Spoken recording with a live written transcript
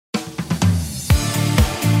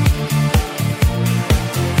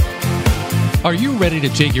Are you ready to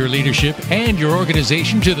take your leadership and your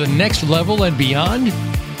organization to the next level and beyond?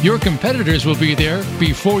 Your competitors will be there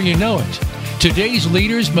before you know it. Today's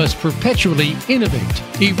leaders must perpetually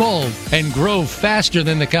innovate, evolve, and grow faster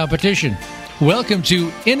than the competition. Welcome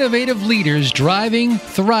to Innovative Leaders Driving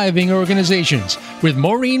Thriving Organizations with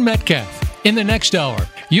Maureen Metcalf. In the next hour,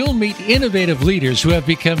 you'll meet innovative leaders who have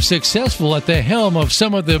become successful at the helm of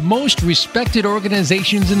some of the most respected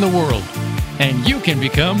organizations in the world. And you can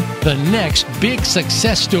become the next big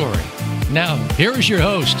success story. Now, here's your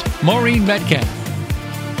host, Maureen Metcalf.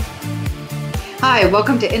 Hi,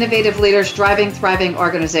 welcome to Innovative Leaders Driving Thriving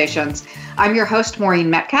Organizations. I'm your host, Maureen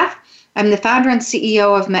Metcalf. I'm the founder and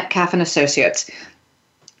CEO of Metcalf & Associates.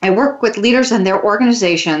 I work with leaders and their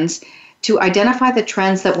organizations to identify the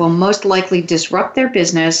trends that will most likely disrupt their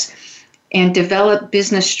business and develop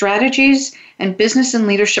business strategies and business and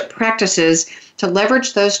leadership practices to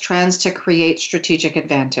leverage those trends to create strategic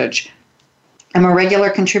advantage. I'm a regular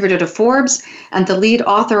contributor to Forbes and the lead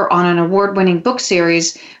author on an award-winning book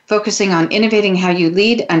series focusing on innovating how you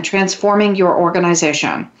lead and transforming your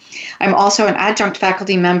organization. I'm also an adjunct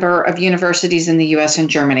faculty member of universities in the U.S. and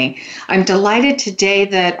Germany. I'm delighted today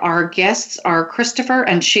that our guests are Christopher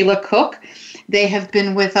and Sheila Cook. They have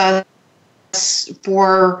been with us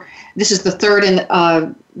for their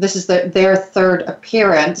third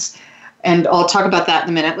appearance, and I'll talk about that in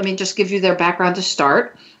a minute. Let me just give you their background to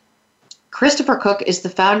start. Christopher Cook is the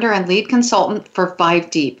founder and lead consultant for 5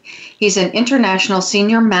 Deep. He's an international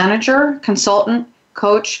senior manager, consultant,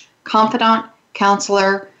 coach, confidant,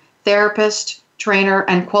 counselor, therapist, trainer,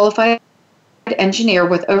 and qualified engineer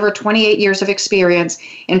with over 28 years of experience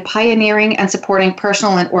in pioneering and supporting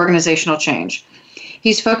personal and organizational change.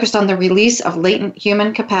 He's focused on the release of latent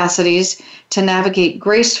human capacities to navigate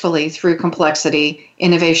gracefully through complexity,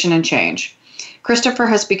 innovation, and change. Christopher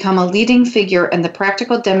has become a leading figure in the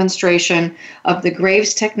practical demonstration of the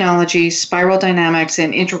Graves technology, spiral dynamics,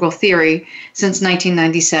 and integral theory since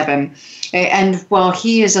 1997. And while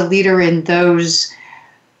he is a leader in those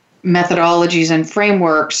methodologies and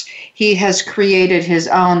frameworks, he has created his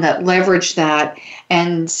own that leverage that,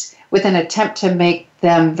 and with an attempt to make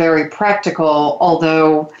them very practical,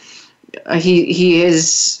 although he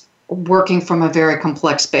is working from a very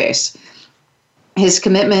complex base. His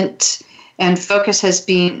commitment and focus has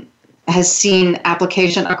seen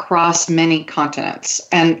application across many continents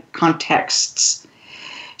and contexts.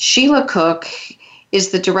 Sheila Cook is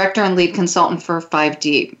the director and lead consultant for 5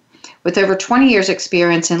 Deep. With over 20 years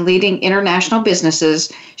experience in leading international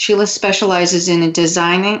businesses, Sheila specializes in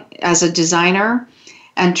designing as a designer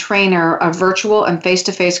and trainer of virtual and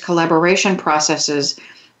face-to-face collaboration processes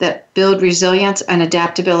that build resilience and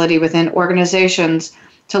adaptability within organizations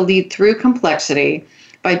to lead through complexity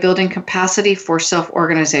by building capacity for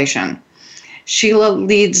self-organization. Sheila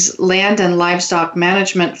leads Land and Livestock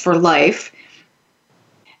Management for Life,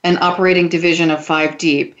 an operating division of 5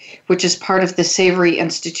 Deep, which is part of the Savory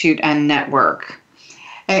Institute and Network.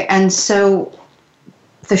 And so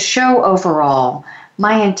the show overall,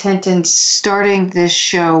 my intent in starting this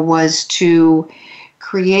show was to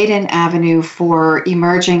create an avenue for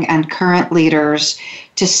emerging and current leaders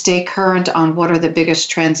to stay current on what are the biggest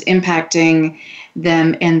trends impacting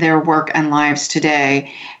them in their work and lives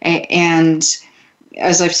today. And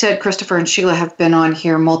as I've said, Christopher and Sheila have been on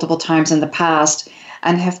here multiple times in the past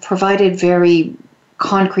and have provided very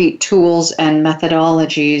concrete tools and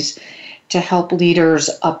methodologies to help leaders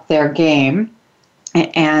up their game.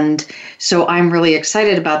 And so I'm really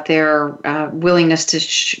excited about their willingness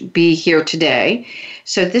to be here today.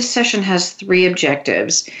 So this session has 3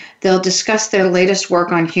 objectives. They'll discuss their latest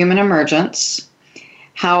work on human emergence.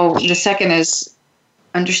 The second is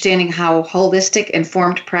understanding how holistic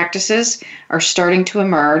informed practices are starting to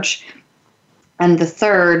emerge. And the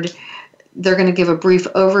third, they're going to give a brief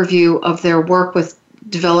overview of their work with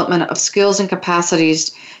development of skills and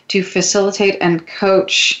capacities to facilitate and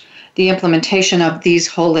coach the implementation of these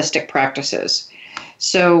holistic practices.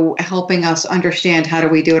 So helping us understand how do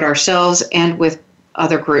we do it ourselves and with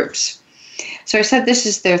other groups. So I said this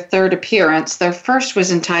is their 3rd appearance. Their first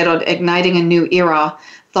was entitled Igniting a New Era,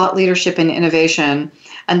 Thought Leadership and Innovation.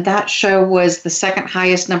 And that show was the 2nd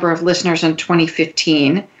highest number of listeners in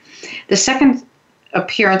 2015. The second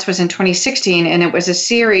appearance was in 2016, and it was a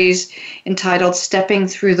series entitled Stepping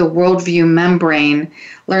Through the Worldview Membrane,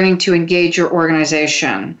 Learning to Engage Your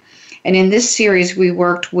Organization. And in this series, we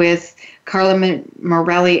worked with Carla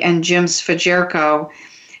Morelli and Jim Sfajerko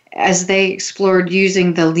as they explored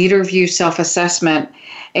using the LeaderView self-assessment,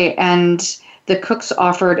 and the Cooks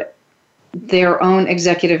offered their own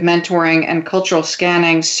executive mentoring and cultural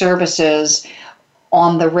scanning services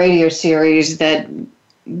on the radio series that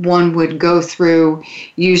one would go through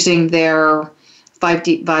using their 5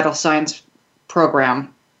 Deep Vital Signs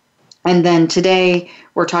program. And then today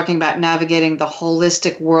we're talking about navigating the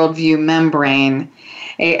Holistic Worldview membrane.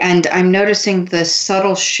 And I'm noticing the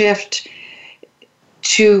subtle shift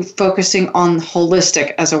to focusing on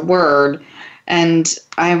holistic as a word. And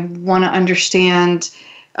I want to understand,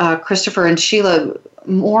 Christopher and Sheila,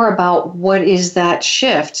 more about what is that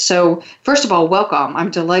shift. So first of all, welcome. I'm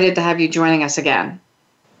delighted to have you joining us again.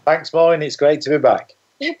 Thanks, Maureen. It's great to be back.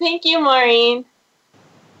 Thank you, Maureen.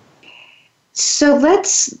 So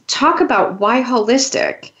let's talk about why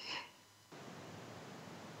holistic.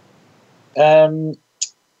 Why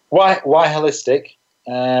holistic?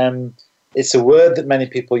 It's a word that many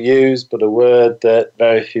people use, but a word that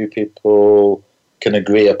very few people can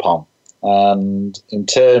agree upon. And in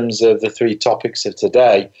terms of the 3 topics of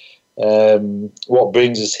today, what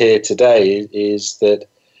brings us here today is that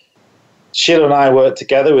Sheila and I work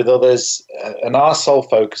together with others, and our sole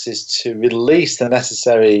focus is to release the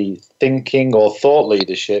necessary thinking or thought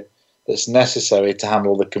leadership that's necessary to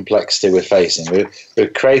handle the complexity we're facing.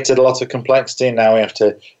 We've created a lot of complexity, now we have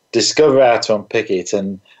to discover how to unpick it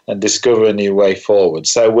and discover a new way forward.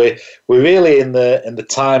 So we're really in the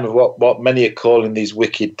time of what many are calling these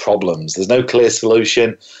wicked problems. There's no clear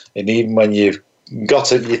solution, and even when you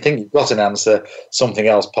think you've got an answer, something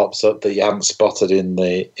else pops up that you haven't spotted in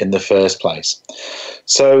the first place.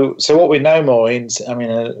 So what we know, Maureen,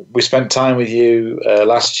 we spent time with you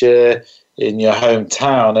last year in your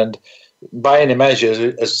hometown, and by any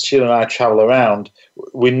measure, as Sheila and I travel around,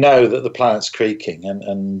 we know that the planet's creaking,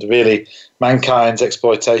 and really mankind's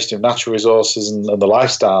exploitation of natural resources and the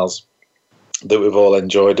lifestyles that we've all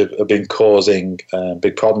enjoyed have been causing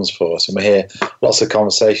big problems for us. And we hear lots of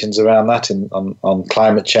conversations around that on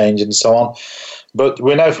climate change and so on. But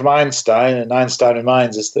we know from Einstein, and Einstein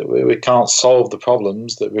reminds us that we can't solve the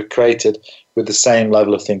problems that we've created with the same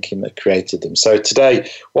level of thinking that created them. So today,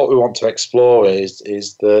 what we want to explore is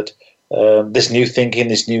that this new thinking,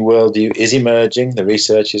 this new worldview is emerging. The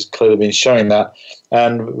research has clearly been showing that.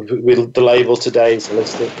 And the label today is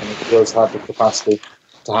holistic, and it does have the capacity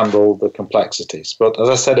to handle the complexities. But as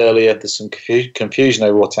I said earlier, there's some confusion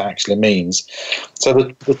over what it actually means. So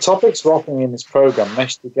the topics we're offering in this program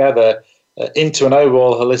mesh together into an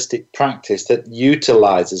overall holistic practice that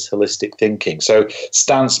utilizes holistic thinking. So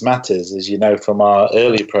stance matters, as you know from our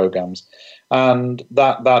earlier programs. And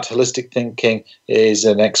that holistic thinking is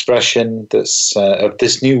an expression that's of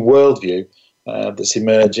this new worldview that's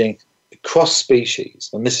emerging across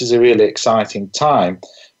species. And this is a really exciting time,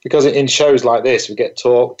 because in shows like this, we get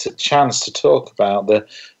a chance to talk about the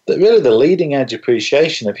leading edge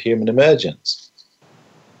appreciation of human emergence.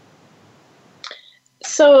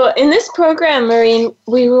 So in this program, Maureen,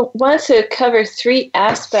 we want to cover 3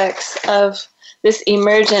 aspects of this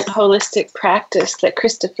emergent holistic practice that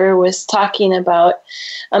Christopher was talking about.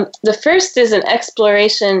 The first is an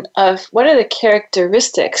exploration of what are the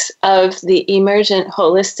characteristics of the emergent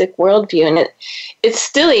holistic worldview, and it's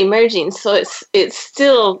still emerging, so it's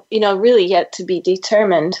still really yet to be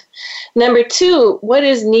determined. Number 2, what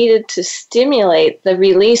is needed to stimulate the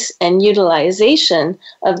release and utilization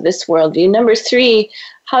of this worldview? Number 3,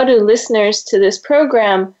 how do listeners to this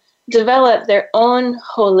program develop their own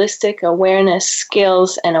holistic awareness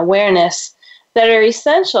skills and awareness that are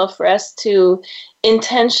essential for us to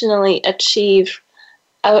intentionally achieve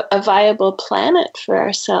a viable planet for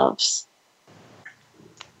ourselves?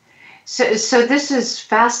 So this is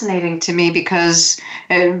fascinating to me because,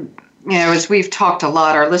 as we've talked a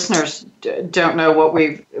lot, our listeners don't know what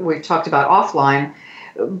we've talked about offline,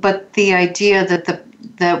 but the idea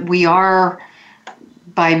that we are,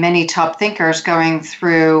 by many top thinkers, going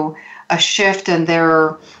through a shift. And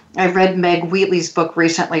I read Meg Wheatley's book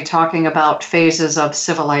recently talking about phases of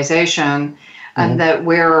civilization, and that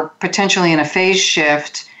we're potentially in a phase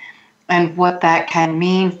shift, and what that can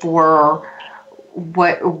mean for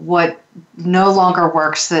what no longer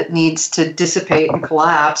works, that needs to dissipate and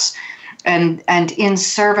collapse, and in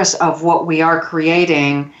service of what we are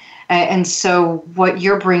creating. And so what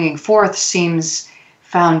you're bringing forth seems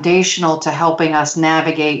foundational to helping us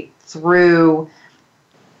navigate through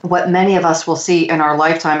what many of us will see in our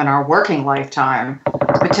lifetime, in our working lifetime,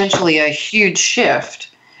 potentially a huge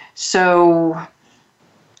shift. So,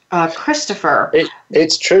 Christopher.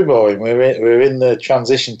 It's true, Maureen. We're in the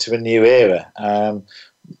transition to a new era.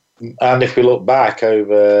 And if we look back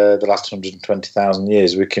over the last 120,000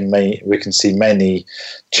 years, we can see many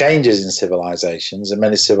changes in civilizations, and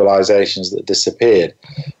many civilizations that disappeared.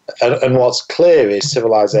 And what's clear is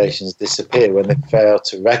civilizations disappear when they fail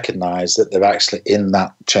to recognize that they're actually in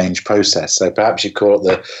that change process. So perhaps you call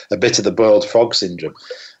it a bit of the boiled frog syndrome.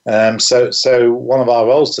 So one of our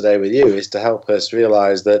roles today with you is to help us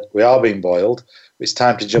realize that we are being boiled. It's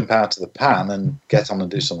time to jump out of the pan and get on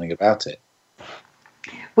and do something about it.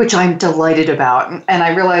 Which I'm delighted about. And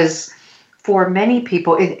I realize for many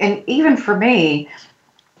people, and even for me,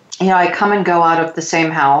 I come and go out of the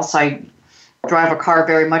same house. I drive a car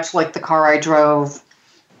very much like the car I drove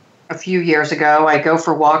a few years ago. I go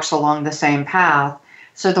for walks along the same path.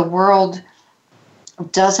 So the world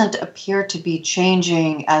doesn't appear to be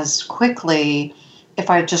changing as quickly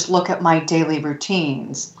if I just look at my daily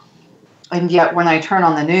routines. And yet when I turn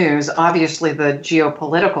on the news, obviously the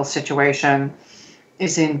geopolitical situation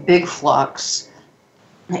is in big flux.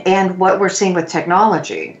 And what we're seeing with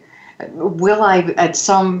technology, will I at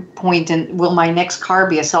some point, will my next car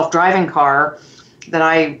be a self-driving car that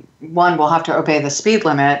I, one, will have to obey the speed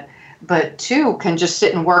limit, but two, can just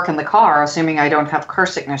sit and work in the car, assuming I don't have car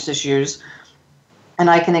sickness issues, and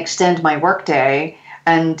I can extend my workday.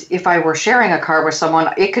 And if I were sharing a car with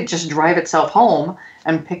someone, it could just drive itself home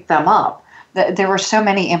and pick them up. There were so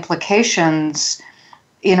many implications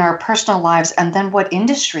in our personal lives, and then what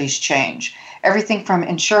industries change. Everything from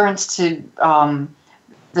insurance to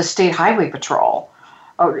the state highway patrol.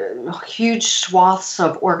 Huge swaths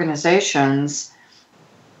of organizations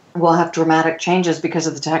will have dramatic changes because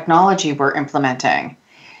of the technology we're implementing.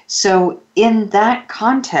 So in that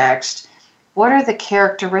context, what are the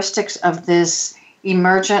characteristics of this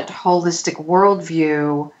emergent holistic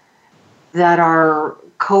worldview that are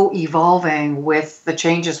co-evolving with the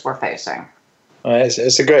changes we're facing?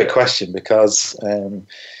 It's a great question, because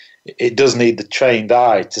it does need the trained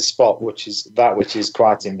eye to spot which is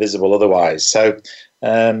quite invisible otherwise. So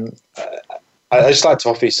I just like to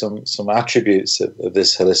offer you some attributes of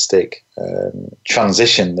this holistic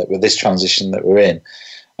transition that we're in,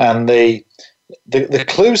 and the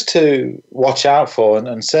clues to watch out for,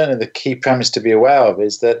 and certainly the key premise to be aware of,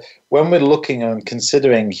 is that when we're looking and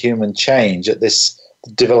considering human change at this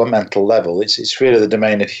developmental level, it's really the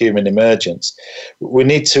domain of human emergence. We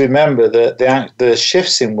need to remember that the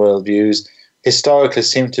shifts in worldviews historically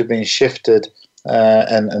seem to have been shifted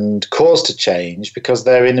and caused to change because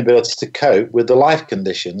their inability to cope with the life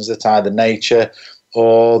conditions that either nature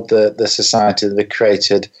or the society that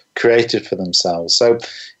they created for themselves. So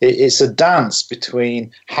it's a dance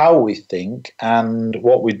between how we think and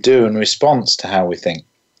what we do in response to how we think.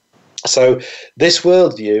 So this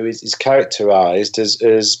worldview is characterized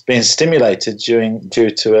as being stimulated due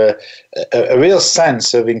to a real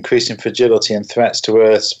sense of increasing fragility and threats to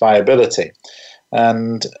Earth's viability.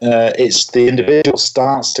 And it's the individual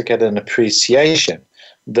starts to get an appreciation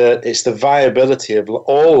that it's the viability of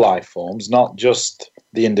all life forms, not just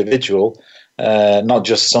the individual, not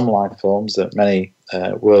just some life forms that many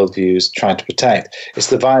worldviews try to protect. It's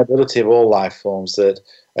the viability of all life forms that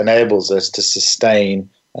enables us to sustain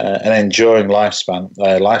an enduring lifestyle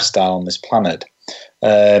on this planet.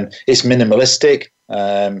 It's minimalistic,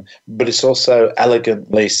 but it's also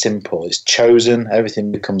elegantly simple. It's chosen.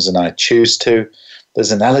 Everything becomes an I choose to.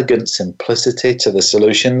 There's an elegant simplicity to the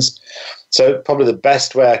solutions. So probably the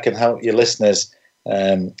best way I can help your listeners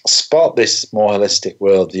spot this more holistic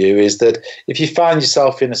worldview is that if you find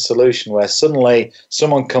yourself in a solution where suddenly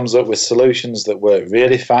someone comes up with solutions that work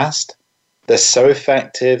really fast, they're so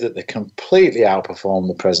effective that they completely outperform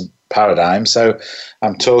the present paradigm. So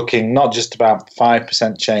I'm talking not just about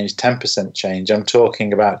 5% change, 10% change. I'm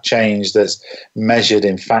talking about change that's measured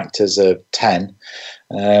in factors of 10,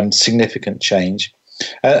 significant change.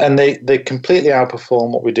 And they completely outperform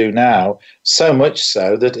what we do now, so much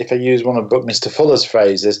so that if I use one of Buckminster Fuller's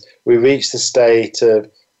phrases, we reach the state of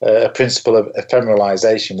a principle of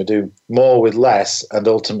ephemeralization. We do more with less and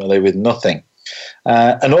ultimately with nothing.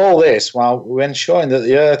 And all this while we're ensuring that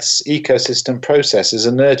the Earth's ecosystem processes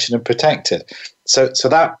are nurtured and protected. So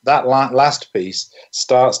that last piece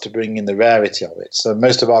starts to bring in the rarity of it. So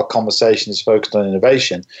most of our conversation is focused on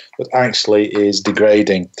innovation, but actually is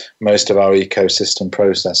degrading most of our ecosystem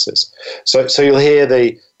processes. So you'll hear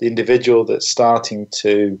the individual that's starting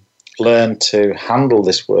to learn to handle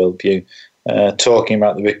this worldview talking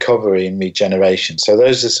about the recovery and regeneration. So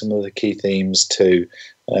those are some of the key themes to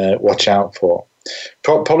watch out for.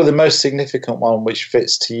 Probably the most significant one, which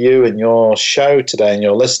fits to you and your show today and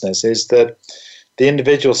your listeners, is that the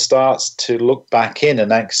individual starts to look back in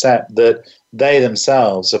and accept that they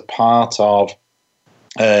themselves are part of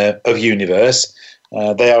universe.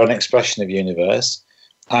 They are an expression of universe,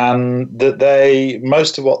 and that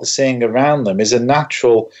most of what they're seeing around them is a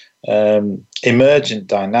natural emergent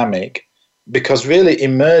dynamic because really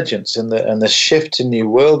emergence and the shift to new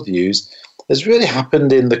worldviews has really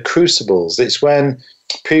happened in the crucibles. It's when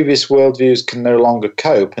previous worldviews can no longer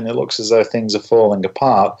cope and it looks as though things are falling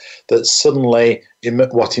apart, that suddenly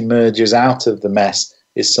what emerges out of the mess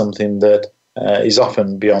is something that is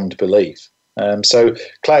often beyond belief. So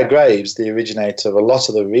Claire Graves, the originator of a lot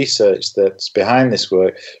of the research that's behind this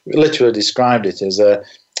work, literally described it as a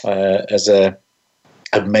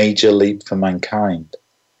major leap for mankind.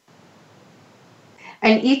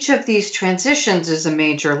 And each of these transitions is a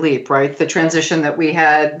major leap, right? The transition that we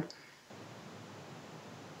had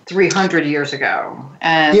 300 years ago.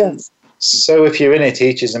 And yes. So if you're in it,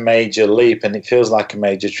 each is a major leap and it feels like a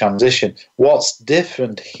major transition. What's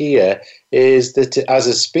different here is that as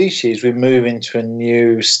a species, we move into a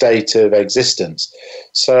new state of existence.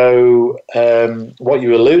 So what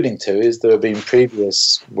you're alluding to is there have been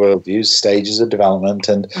previous worldviews, stages of development,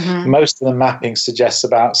 and most of the mapping suggests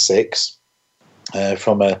about 6.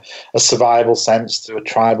 From a survival sense, through a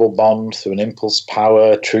tribal bond, through an impulse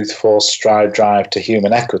power, truth force, strive, drive to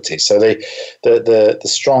human equity. So the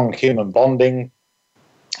strong human bonding,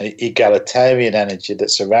 egalitarian energy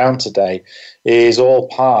that's around today is all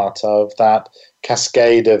part of that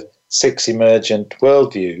cascade of 6 emergent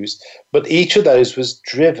worldviews. But each of those was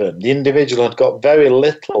driven. The individual had got very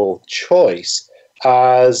little choice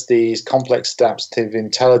as these complex adaptive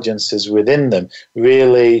intelligences within them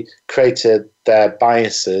really created their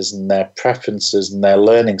biases and their preferences and their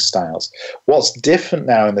learning styles. What's different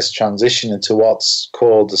now in this transition into what's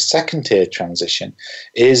called the second tier transition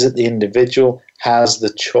is that the individual has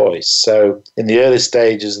the choice. So in the early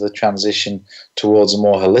stages of the transition towards a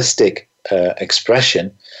more holistic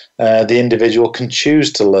expression, the individual can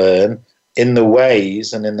choose to learn in the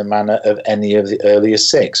ways and in the manner of any of the earlier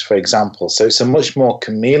 6, for example. So it's a much more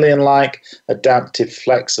chameleon-like, adaptive,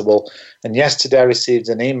 flexible. And yesterday I received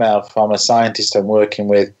an email from a scientist I'm working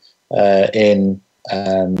with in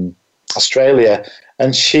Australia,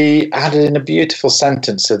 and she added in a beautiful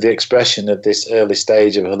sentence of the expression of this early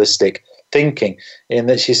stage of holistic thinking, in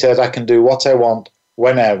that she said, I can do what I want,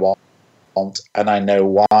 when I want, and I know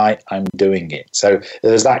why I'm doing it. So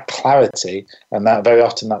there's that clarity and that very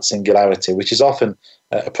often that singularity, which is often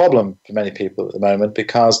a problem for many people at the moment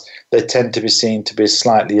because they tend to be seen to be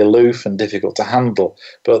slightly aloof and difficult to handle,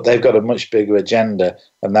 but they've got a much bigger agenda,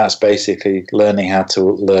 and that's basically learning how to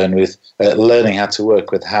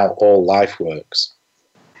work with how all life works.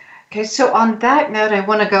 Okay, so on that note, I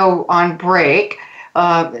want to go on break.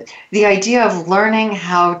 The idea of learning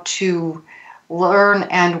how to learn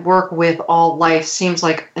and work with all life seems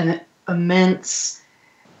like an immense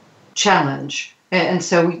challenge. And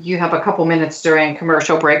so you have a couple minutes during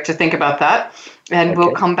commercial break to think about that. And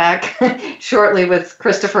We'll come back shortly with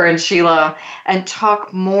Christopher and Sheila and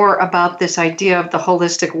talk more about this idea of the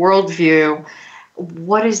holistic worldview.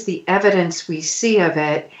 What is the evidence we see of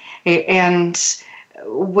it? And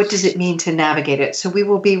what does it mean to navigate it? So we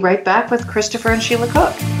will be right back with Christopher and Sheila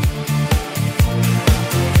Cook.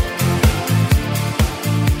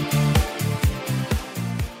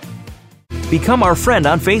 Become our friend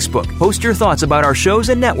on Facebook. Post your thoughts about our shows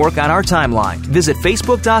and network on our timeline. Visit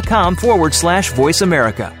facebook.com/Voice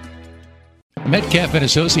America. Metcalf &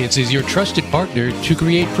 Associates is your trusted partner to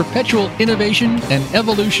create perpetual innovation and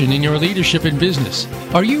evolution in your leadership and business.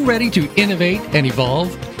 Are you ready to innovate and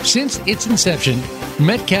evolve? Since its inception,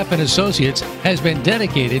 Metcalf & Associates has been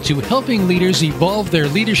dedicated to helping leaders evolve their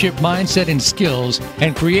leadership mindset and skills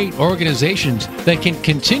and create organizations that can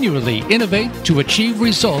continually innovate to achieve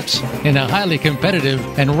results in a highly competitive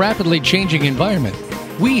and rapidly changing environment.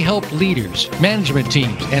 We help leaders, management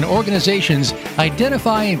teams, and organizations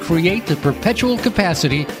identify and create the perpetual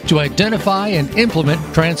capacity to identify and implement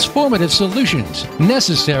transformative solutions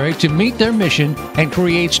necessary to meet their mission and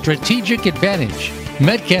create strategic advantage.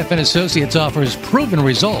 Metcalf & Associates offers proven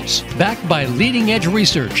results backed by leading-edge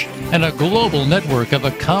research and a global network of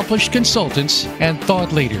accomplished consultants and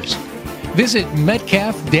thought leaders. Visit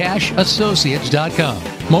Metcalf-Associates.com.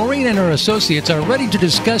 Maureen and her associates are ready to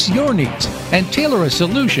discuss your needs and tailor a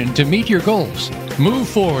solution to meet your goals. Move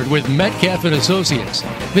forward with Metcalf & Associates.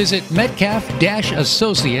 Visit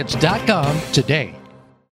Metcalf-Associates.com today.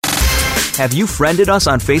 Have you friended us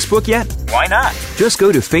on Facebook yet? Why not? Just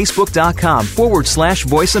go to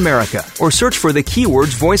facebook.com/Voice America or search for the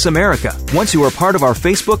keywords Voice America. Once you are part of our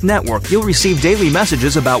Facebook network, you'll receive daily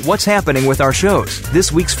messages about what's happening with our shows,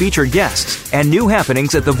 this week's featured guests, and new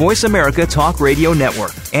happenings at the Voice America Talk Radio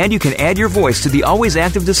Network. And you can add your voice to the always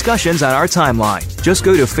active discussions on our timeline. Just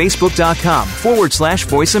go to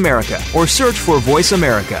facebook.com/Voice America or search for Voice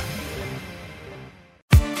America.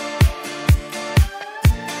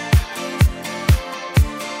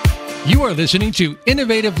 You are listening to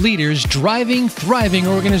Innovative Leaders Driving Thriving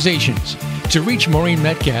Organizations. To reach Maureen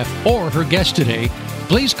Metcalf or her guest today,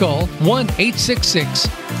 please call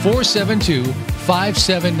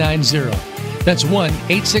 1-866-472-5790. That's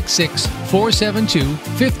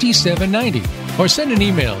 1-866-472-5790. Or send an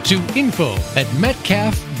email to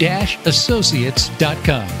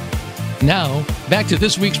info@metcalf-associates.com. Now, back to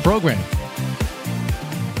this week's program.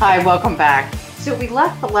 Hi, welcome back. So we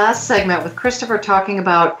left the last segment with Christopher talking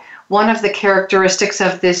about one of the characteristics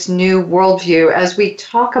of this new worldview as we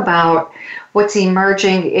talk about what's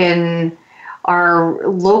emerging in our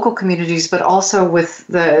local communities, but also with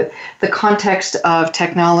the context of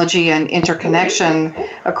technology and interconnection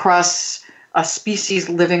across a species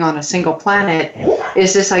living on a single planet,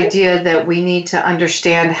 is this idea that we need to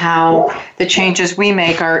understand how the changes we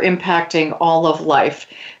make are impacting all of life.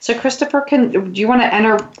 So Christopher, do you want to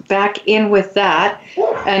enter back in with that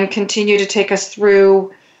and continue to take us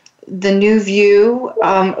through the new view?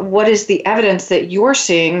 What is the evidence that you're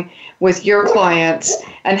seeing with your clients,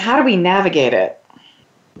 and how do we navigate it?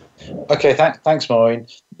 Okay, thanks, Maureen.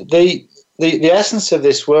 The essence of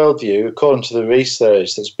this worldview, according to the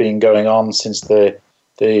research that's been going on since the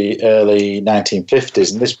early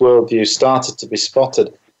 1950s, and this worldview started to be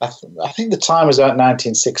spotted, I think the time was about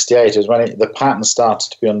 1968, was when the pattern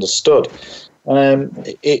started to be understood.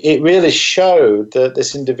 It really showed that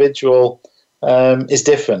this individual is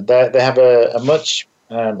different. They have a much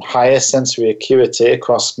higher sensory acuity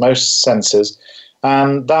across most senses,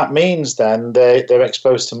 and that means then they're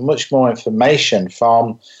exposed to much more information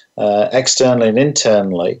from externally and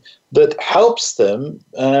internally that helps them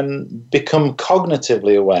become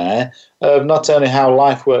cognitively aware of not only how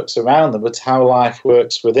life works around them, but how life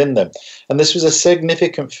works within them. And this was a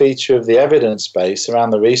significant feature of the evidence base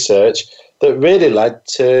around the research that really led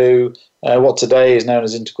to what today is known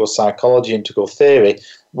as integral psychology, integral theory,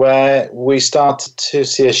 where we started to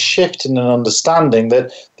see a shift in an understanding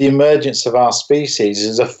that the emergence of our species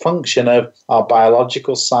is a function of our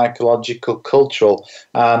biological, psychological, cultural,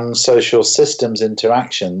 and social systems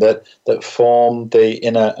interaction that form the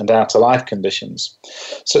inner and outer life conditions.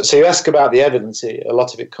 So you ask about the evidence. A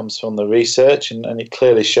lot of it comes from the research, and it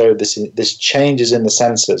clearly showed this changes in the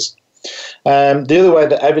senses. The other way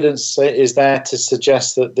that evidence is there to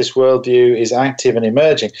suggest that this worldview is active and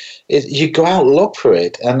emerging is you go out and look for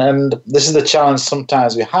it. And this is the challenge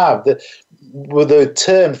sometimes we have, that well, the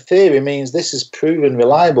term theory means this is proven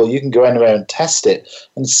reliable. You can go anywhere and test it.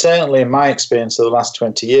 And certainly in my experience of the last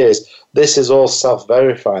 20 years, this is all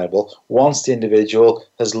self-verifiable once the individual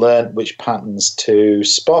has learned which patterns to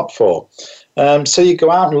spot for. So you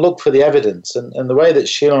go out and look for the evidence. And the way that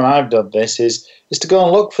Sheila and I have done this is to go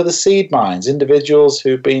and look for the seed minds, individuals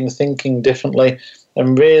who've been thinking differently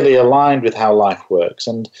and really aligned with how life works,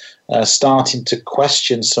 and starting to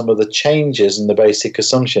question some of the changes and the basic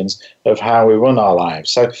assumptions of how we run our lives.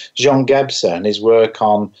 So Jean Gebser and his work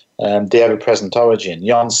on the ever-present origin,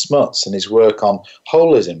 Jan Smuts and his work on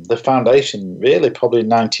holism, the foundation really probably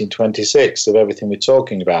 1926 of everything we're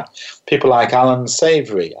talking about. People like Alan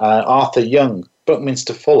Savory, Arthur Young,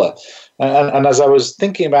 Buckminster Fuller. And as I was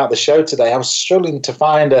thinking about the show today, I was struggling to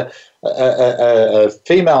find a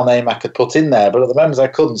female name I could put in there, but at the moment I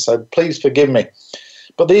couldn't, so please forgive me.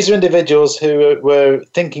 But these are individuals who were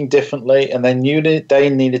thinking differently, and they knew that they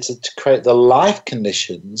needed to create the life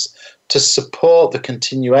conditions to support the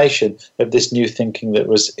continuation of this new thinking that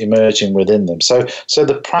was emerging within them. So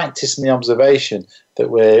the practice and the observation that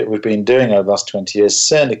we've been doing over the last 20 years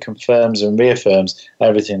certainly confirms and reaffirms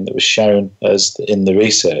everything that was shown as in the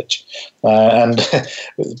research. And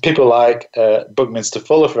people like Buckminster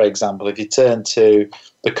Fuller, for example, if you turn to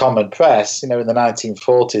the common press, in the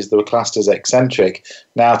 1940s they were classed as eccentric.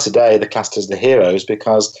 Now today they're classed as the heroes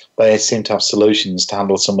because they seem to have solutions to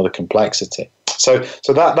handle some of the complexity. So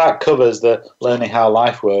that covers the learning how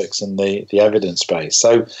life works and the evidence base.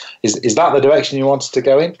 So is that the direction you wanted to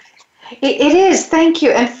go in? It is, thank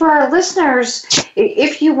you. And for our listeners,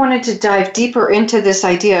 if you wanted to dive deeper into this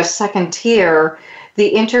idea of second tier, the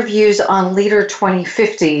interviews on Leader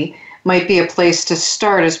 2050 might be a place to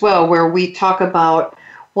start as well, where we talk about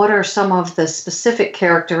what are some of the specific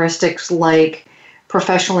characteristics like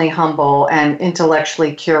professionally humble and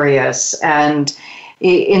intellectually curious and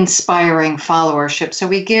inspiring followership. So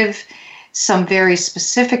we give some very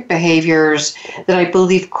specific behaviors that I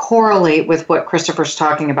believe correlate with what Christopher's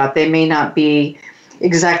talking about. They may not be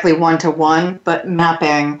exactly one-to-one, but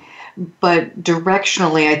mapping. But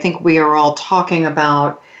directionally, I think we are all talking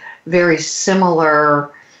about very similar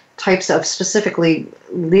types of specifically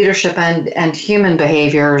leadership and human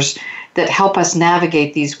behaviors that help us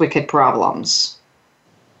navigate these wicked problems.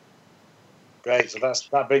 Great. So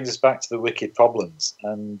that brings us back to the wicked problems,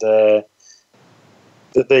 and the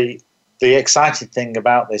exciting thing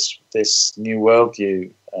about this new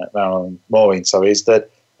worldview, Maureen, is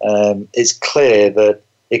that it's clear that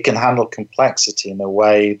it can handle complexity in a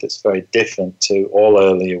way that's very different to all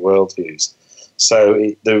earlier worldviews.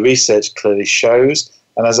 So the research clearly shows,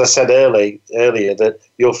 and as I said earlier, that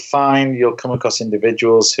you'll come across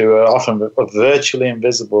individuals who are often virtually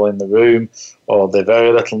invisible in the room, or they're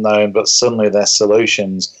very little known, but suddenly their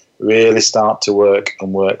solutions really start to work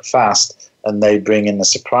and work fast, and they bring in a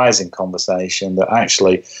surprising conversation that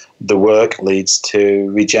actually the work leads to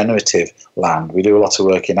regenerative land. We do a lot of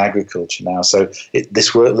work in agriculture now, so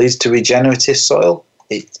this work leads to regenerative soil.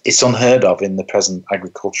 It's unheard of in the present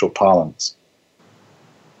agricultural parlance.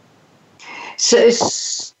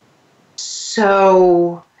 So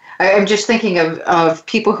I'm just thinking of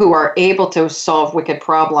people who are able to solve wicked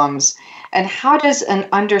problems, and how does an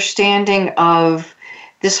understanding of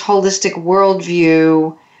this holistic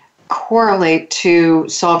worldview correlate to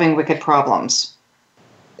solving wicked problems?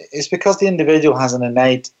 It's because the individual has an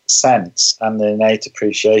innate sense and an innate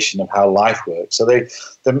appreciation of how life works. So it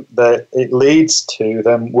leads to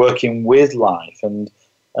them working with life. And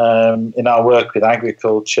in our work with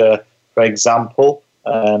agriculture, for example,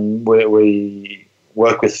 we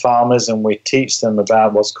work with farmers and we teach them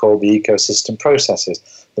about what's called the ecosystem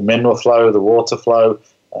processes, the mineral flow, the water flow,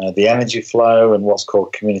 the energy flow, and what's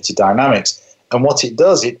called community dynamics. And what it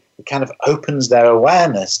does, it kind of opens their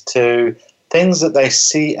awareness to things that they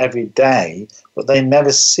see every day, but they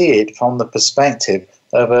never see it from the perspective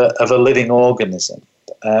of a living organism.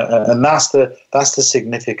 And that's the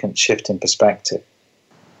significant shift in perspective.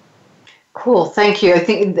 Cool, thank you. I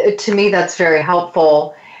think to me that's very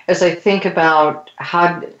helpful as I think about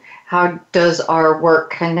how does our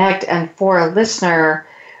work connect, and for a listener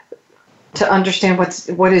to understand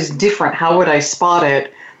what is different. How would I spot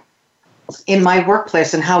it in my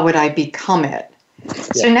workplace, and how would I become it? Yeah.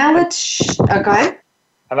 So now let's go ahead.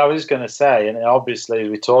 And I was just going to say, and obviously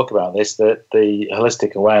we talk about this, that the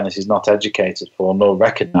holistic awareness is not educated for nor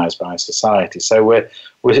recognized by society. So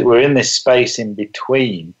we're in this space in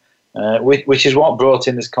between, which is what brought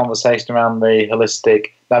in this conversation around the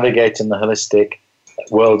holistic, navigating the holistic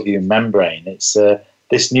worldview membrane. It's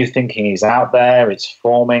this new thinking is out there, it's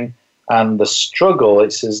forming, and the struggle,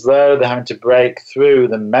 it's as though they're having to break through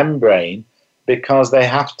the membrane because they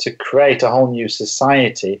have to create a whole new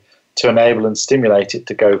society to enable and stimulate it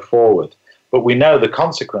to go forward. But we know the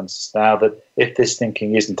consequences now, that if this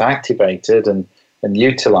thinking isn't activated and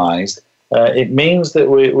utilized, it means that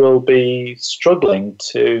we will be struggling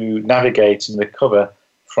to navigate and recover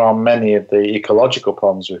from many of the ecological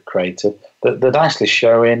problems we've created that actually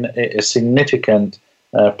show in significant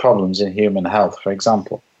problems in human health, for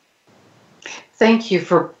example. Thank you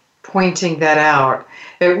for pointing that out.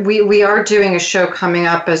 We are doing a show coming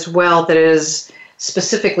up as well that is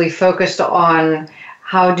specifically focused on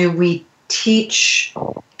how do we teach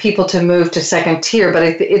people to move to second tier, but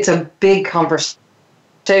it's a big conversation.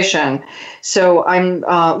 So I'm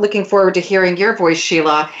looking forward to hearing your voice,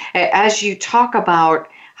 Sheila, as you talk about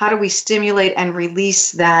how do we stimulate and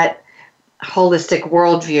release that holistic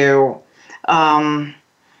worldview. I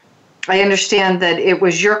understand that it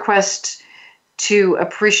was your quest to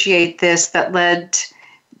appreciate this that led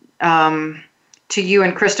to you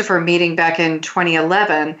and Christopher meeting back in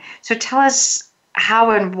 2011. So tell us how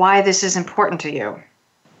and why this is important to you.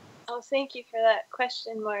 Oh, thank you for that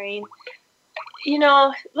question, Maureen. You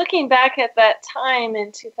know, looking back at that time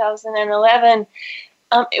in 2011,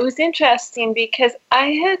 it was interesting because I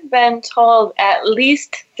had been told at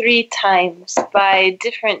least 3 times by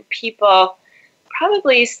different people,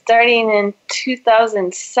 probably starting in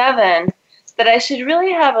 2007, that I should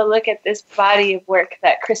really have a look at this body of work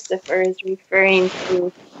that Christopher is referring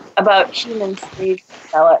to about human stage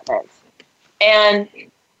development. And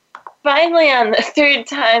finally, on the 3rd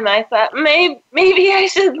time, I thought, maybe I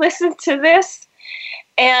should listen to this.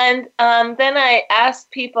 And then I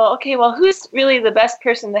asked people, okay, well, who's really the best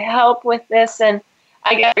person to help with this? And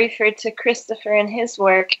I got referred to Christopher and his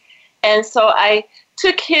work. And so I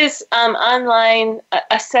took his online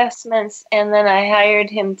assessments, and then I hired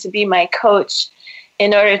him to be my coach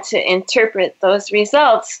in order to interpret those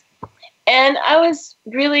results. And I was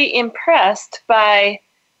really impressed by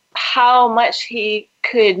how much he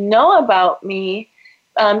could know about me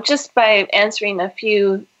just by answering a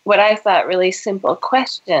few what I thought really simple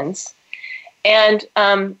questions. And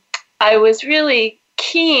I was really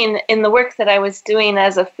keen in the work that I was doing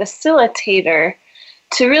as a facilitator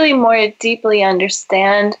to really more deeply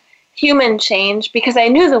understand human change, because I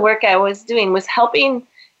knew the work I was doing was helping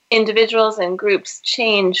individuals and groups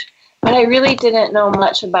change but I really didn't know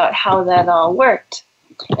much about how that all worked.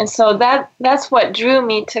 And so that's what drew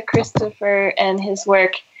me to Christopher and his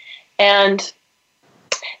work. And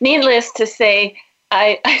needless to say,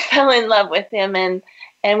 I fell in love with him, and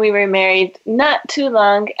we were married not too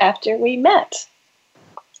long after we met.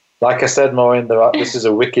 Like I said, Maureen, this is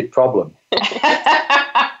a wicked problem.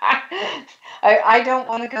 I don't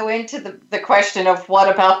want to go into the question of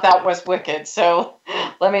what about that was wicked. So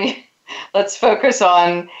let's focus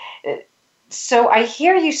on. So I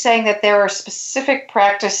hear you saying that there are specific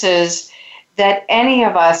practices that any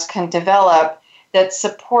of us can develop that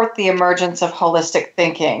support the emergence of holistic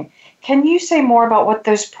thinking. Can you say more about what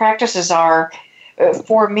those practices are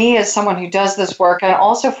for me as someone who does this work, and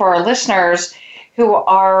also for our listeners who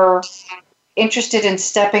are interested in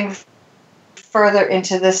stepping further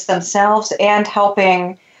into this themselves and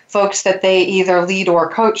helping folks that they either lead or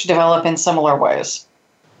coach develop in similar ways?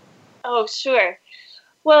 Oh, sure.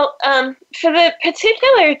 Well, for the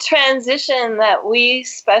particular transition that we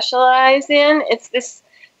specialize in, it's this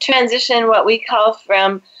transition, what we call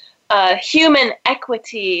from human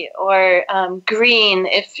equity or green,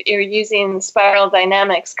 if you're using spiral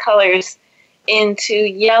dynamics colors, into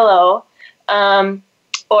yellow,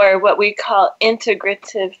 or what we call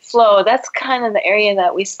integrative flow. That's kind of the area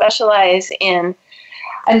that we specialize in.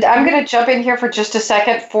 And I'm going to jump in here for just a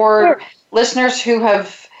second for listeners who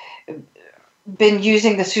have been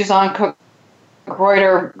using the Suzanne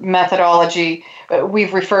Cook-Reuter methodology.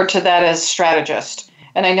 We've referred to that as strategist.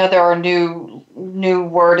 And I know there are new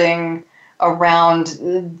wording around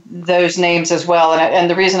those names as well. And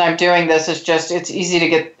the reason I'm doing this is just it's easy to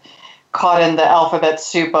get caught in the alphabet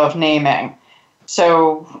soup of naming.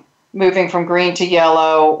 So moving from green to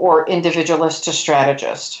yellow or individualist to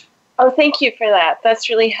strategist. Oh, thank you for that. That's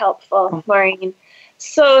really helpful, Maureen.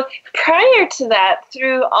 So prior to that,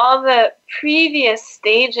 through all the previous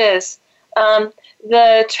stages,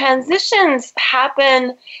 the transitions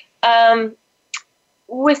happen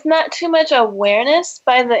with not too much awareness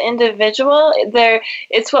by the individual.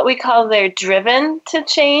 It's what we call they're driven to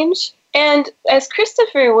change. And as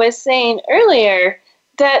Christopher was saying earlier,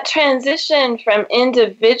 that transition from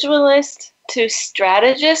individualist to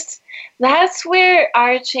strategist, that's where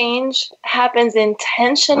our change happens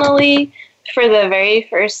intentionally for the very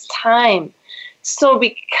first time. So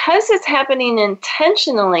because it's happening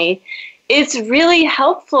intentionally, it's really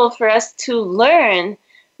helpful for us to learn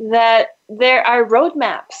that there are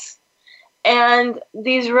roadmaps. And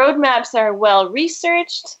these roadmaps are well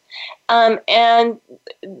researched, and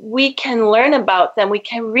we can learn about them, we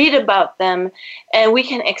can read about them, and we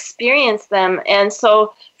can experience them. And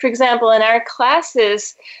so, for example, in our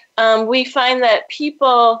classes, we find that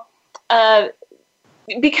people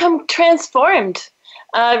become transformed.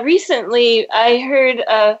 Recently, I heard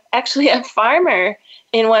actually a farmer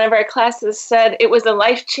in one of our classes said it was a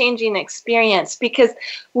life-changing experience because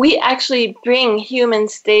we actually bring human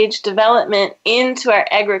stage development into our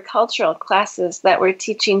agricultural classes that we're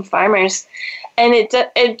teaching farmers. And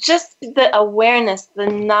it just the awareness, the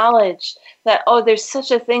knowledge that, oh, there's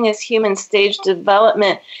such a thing as human stage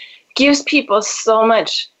development gives people so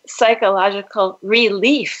much psychological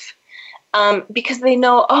relief because they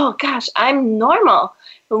know, oh, gosh, I'm normal.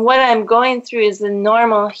 And what I'm going through is the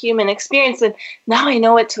normal human experience, and now I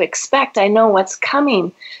know what to expect. I know what's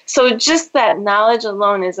coming. So just that knowledge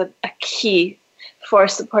alone is a key for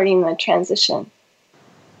supporting the transition.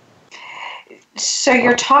 So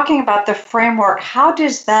you're talking about the framework. How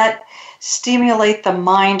does that stimulate the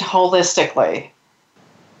mind holistically?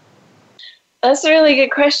 That's a really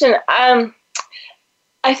good question.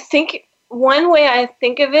 I think one way I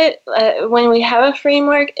think of it when we have a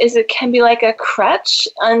framework is it can be like a crutch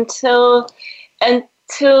until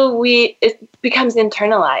it becomes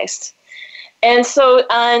internalized. And so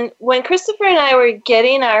when Christopher and I were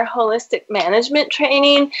getting our holistic management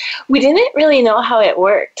training, we didn't really know how it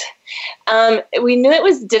worked. We knew it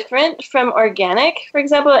was different from organic. For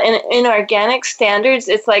example, in organic standards,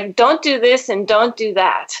 it's like, don't do this and don't do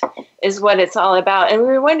that is what it's all about. And we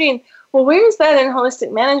were wondering, well, where is that in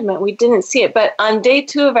holistic management? We didn't see it. But on day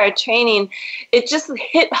 2 of our training, it just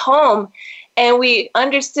hit home. And we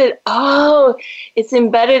understood, oh, it's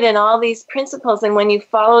embedded in all these principles. And when you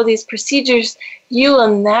follow these procedures, you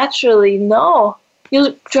will naturally know.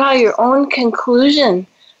 You'll draw your own conclusion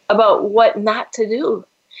about what not to do.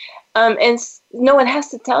 And no one has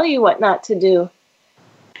to tell you what not to do.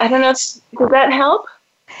 I don't know, does that help?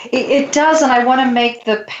 It does, and I want to make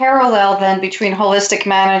the parallel then between holistic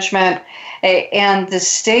management and the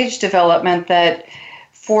stage development that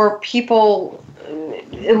for people,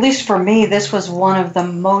 at least for me, this was one of the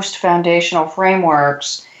most foundational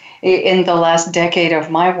frameworks in the last decade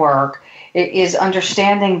of my work is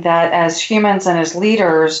understanding that as humans and as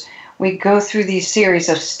leaders, we go through these series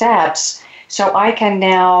of steps so I can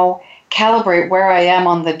now calibrate where I am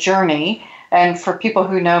on the journey. And for people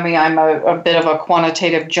who know me, I'm a bit of a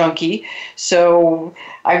quantitative junkie. So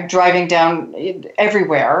I'm driving down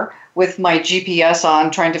everywhere with my GPS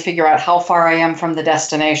on, trying to figure out how far I am from the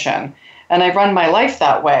destination. And I run my life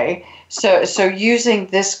that way. So using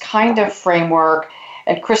this kind of framework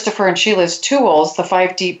and Christopher and Sheila's tools, the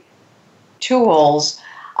 5 Deep tools,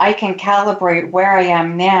 I can calibrate where I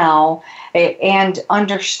am now and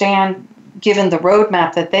understand, given the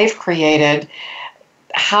roadmap that they've created,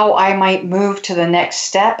 how I might move to the next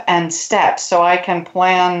step and steps. So I can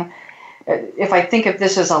plan, if I think of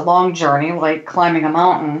this as a long journey, like climbing a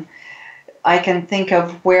mountain, I can think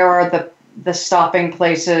of where are the stopping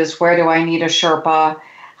places, where do I need a Sherpa,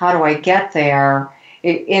 how do I get there,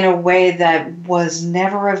 in a way that was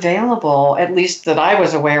never available, at least that I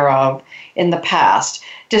was aware of in the past.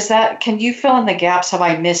 Can you fill in the gaps? Have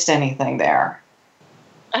I missed anything there?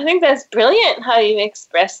 I think that's brilliant how you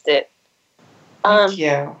expressed it. Thank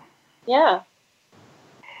you. Yeah.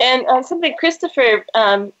 And something Christopher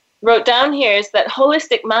wrote down here is that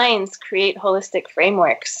holistic minds create holistic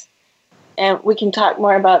frameworks. And we can talk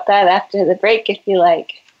more about that after the break if you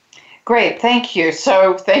like. Great, thank you.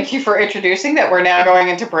 So thank you for introducing that. We're now going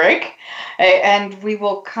into break. And we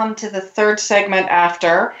will come to the third segment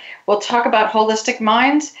after. We'll talk about holistic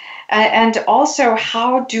minds and also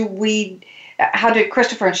how did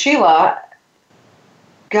Christopher and Sheila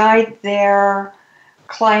guide their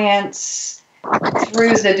clients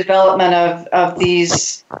through the development of the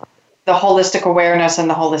holistic awareness and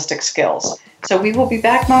the holistic skills. So we will be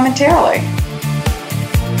back momentarily.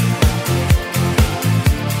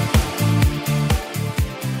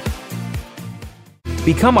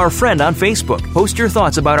 Become our friend on Facebook. Post your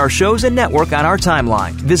thoughts about our shows and network on our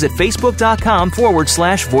timeline. Visit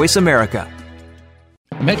facebook.com/Voice America.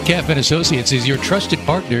 Metcalf & Associates is your trusted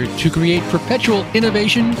partner to create perpetual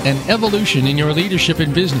innovation and evolution in your leadership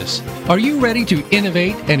and business. Are you ready to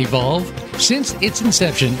innovate and evolve? Since its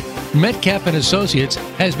inception, Metcalf & Associates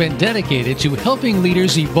has been dedicated to helping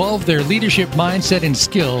leaders evolve their leadership mindset and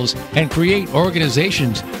skills and create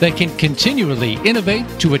organizations that can continually innovate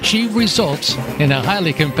to achieve results in a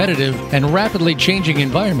highly competitive and rapidly changing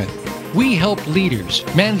environment. We help leaders,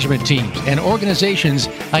 management teams, and organizations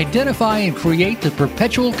identify and create the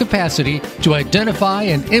perpetual capacity to identify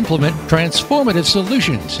and implement transformative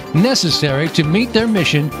solutions necessary to meet their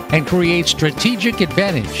mission and create strategic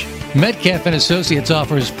advantage. Metcalf & Associates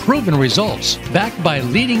offers proven results backed by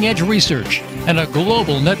leading-edge research and a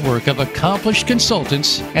global network of accomplished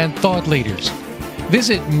consultants and thought leaders.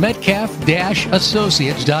 Visit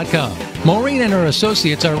Metcalf-Associates.com. Maureen and her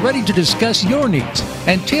associates are ready to discuss your needs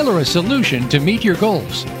and tailor a solution to meet your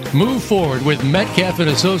goals. Move forward with Metcalf &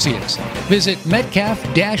 Associates. Visit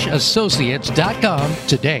Metcalf-Associates.com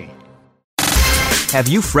today. Have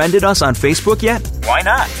you friended us on Facebook yet? Why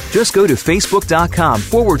not? Just go to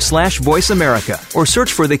facebook.com/Voice America or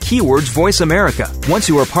search for the keywords Voice America. Once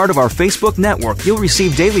you are part of our Facebook network, you'll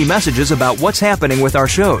receive daily messages about what's happening with our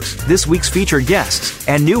shows, this week's featured guests,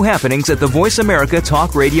 and new happenings at the Voice America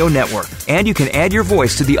Talk Radio Network. And you can add your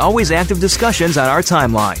voice to the always active discussions on our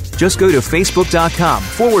timeline. Just go to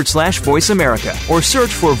facebook.com/Voice America or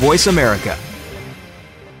search for Voice America.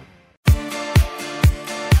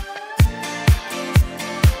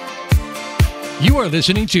 You are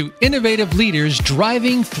listening to Innovative Leaders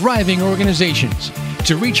Driving Thriving Organizations.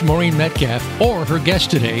 To reach Maureen Metcalf or her guest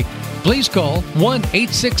today, please call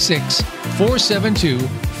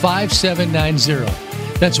 1-866-472-5790.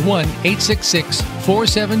 That's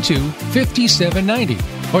 1-866-472-5790.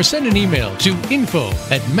 Or send an email to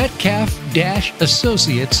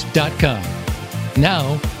info@metcalf-associates.com.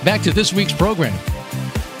 Now, back to this week's program.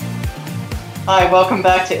 Hi, welcome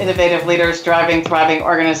back to Innovative Leaders Driving Thriving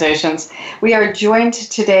Organizations. We are joined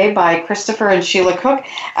today by Christopher and Sheila Cook,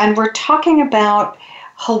 and we're talking about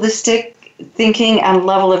holistic thinking and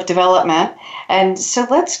level of development. And so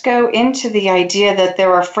let's go into the idea that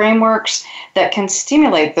there are frameworks that can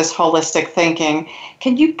stimulate this holistic thinking.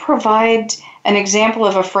 Can you provide an example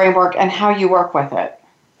of a framework and how you work with it?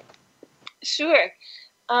 Sure.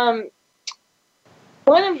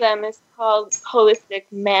 One of them is called Holistic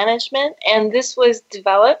Management, and this was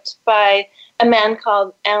developed by a man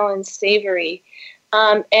called Alan Savory.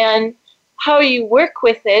 And how you work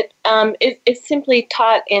with it, it's simply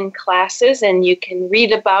taught in classes, and you can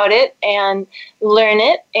read about it and learn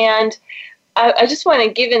it. And I just want to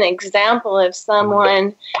give an example of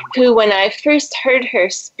someone who, when I first heard her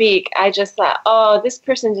speak, I just thought, oh, this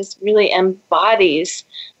person just really embodies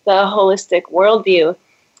the holistic worldview.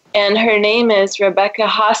 And her name is Rebecca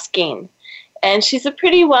Hosking. And she's a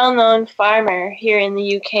pretty well-known farmer here in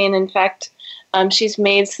the UK. And in fact, she's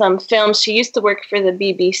made some films. She used to work for the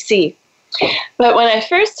BBC. But when I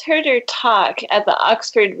first heard her talk at the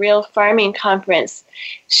Oxford Real Farming Conference,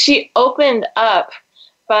 she opened up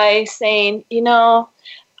by saying, you know,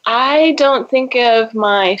 I don't think of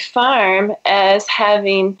my farm as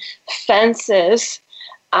having fences.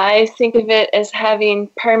 I think of it as having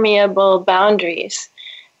permeable boundaries.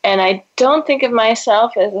 And I don't think of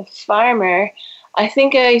myself as a farmer. I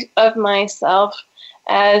think of myself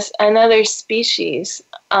as another species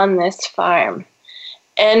on this farm.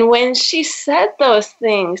 And when she said those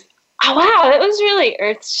things, oh, wow, that was really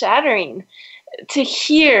earth-shattering to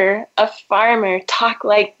hear a farmer talk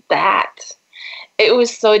like that. It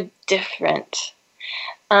was so different.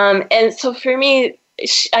 And so for me,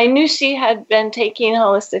 I knew she had been taking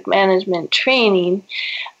holistic management training,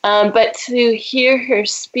 but to hear her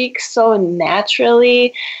speak so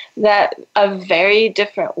naturally that a very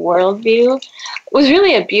different worldview was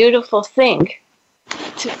really a beautiful thing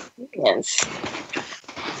to experience.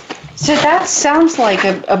 So that sounds like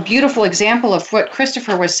a beautiful example of what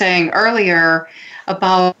Christopher was saying earlier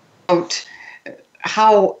about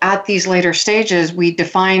how at these later stages we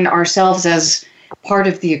define ourselves as part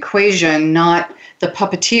of the equation, not the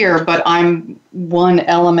puppeteer, but I'm one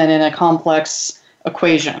element in a complex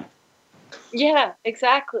equation. Yeah,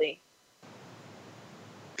 exactly.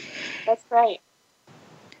 That's right.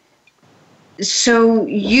 So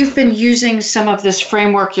you've been using some of this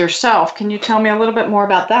framework yourself. Can you tell me a little bit more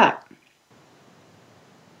about that?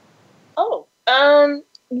 Oh,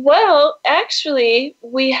 well, actually,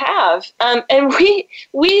 we have. And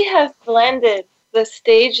we have blended the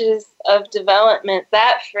stages of development,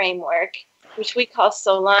 that framework, which we call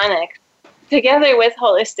Solonics, together with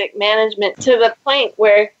holistic management to the point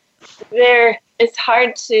where it's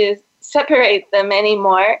hard to separate them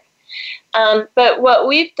anymore. But what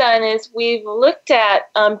we've done is we've looked at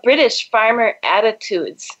British farmer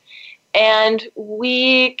attitudes, and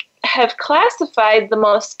we have classified the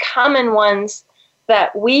most common ones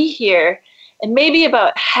that we hear, and maybe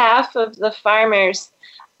about half of the farmers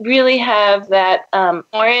really have that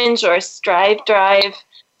orange or strive drive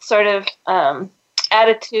sort of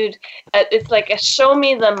attitude. It's like a show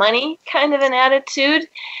me the money kind of an attitude,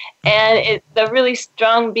 and the really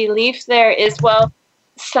strong belief there is, well,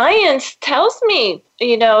 science tells me,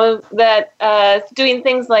 that doing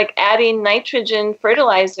things like adding nitrogen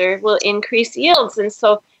fertilizer will increase yields, and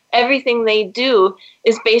so everything they do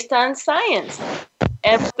is based on science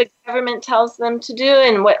and what the government tells them to do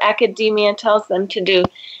and what academia tells them to do.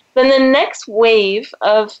 Then the next wave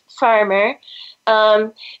of farmer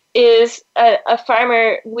is a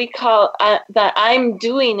farmer we call the I'm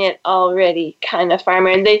doing it already kind of farmer.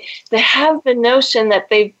 And they have the notion that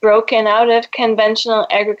they've broken out of conventional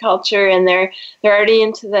agriculture and they're already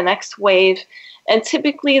into the next wave. And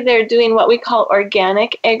typically they're doing what we call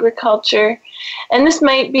organic agriculture. And this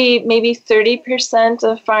might be maybe 30%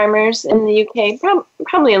 of farmers in the UK,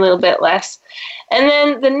 probably a little bit less. And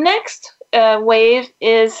then the next wave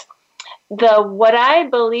is the what I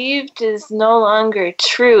believed is no longer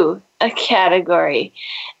true a category.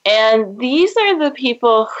 And these are the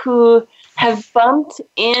people who have bumped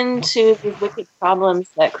into the wicked problems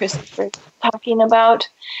that Christopher is talking about.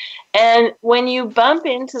 And when you bump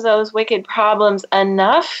into those wicked problems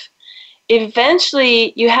enough,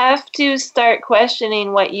 eventually you have to start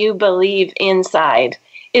questioning what you believe inside.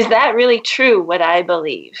 Is that really true, what I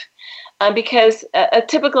believe? Because a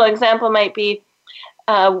typical example might be,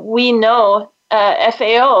 we know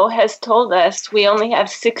FAO has told us we only have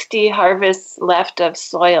 60 harvests left of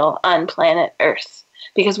soil on planet Earth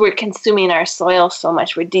because we're consuming our soil so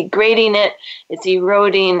much. We're degrading it, it's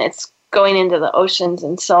eroding, it's going into the oceans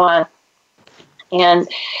and so on. And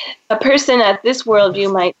a person at this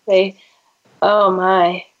worldview might say, oh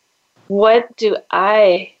my, what do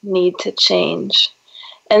I need to change?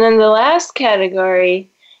 And then the last category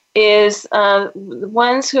is the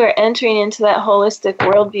ones who are entering into that holistic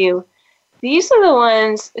worldview. These are the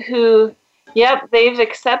ones who, they've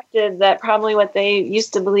accepted that probably what they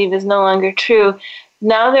used to believe is no longer true.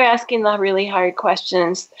 Now they're asking the really hard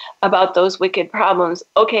questions about those wicked problems.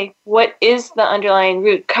 Okay, what is the underlying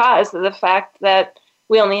root cause of the fact that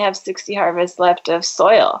we only have 60 harvests left of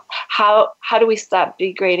soil? How do we stop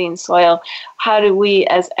degrading soil? How do we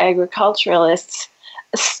as agriculturalists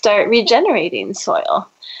start regenerating soil?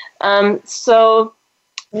 So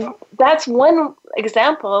that's one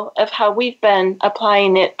example of how we've been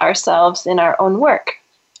applying it ourselves in our own work.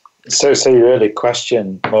 So your early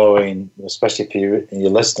question, Maureen, especially for your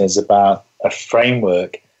listeners, about a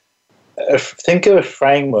framework. Think of a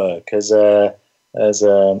framework as a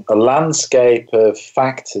landscape of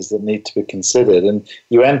factors that need to be considered, and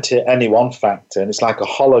you enter any one factor, and it's like a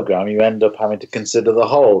hologram. You end up having to consider the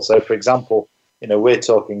whole. So, for example, we're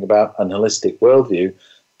talking about an holistic worldview.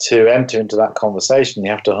 To enter into that conversation, you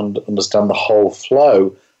have to understand the whole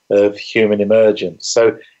flow of human emergence.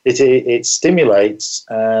 So it stimulates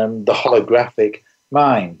the holographic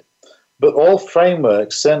mind. But all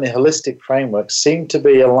frameworks, certainly holistic frameworks, seem to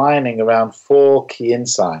be aligning around 4 key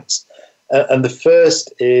insights. And the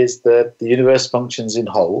first is that the universe functions in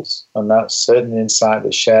wholes, and that's certainly an insight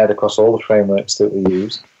that's shared across all the frameworks that we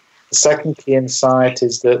use. The second key insight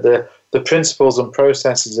is that the principles and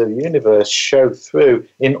processes of the universe show through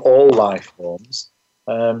in all life forms.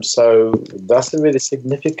 So that's a really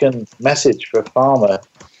significant message for a farmer,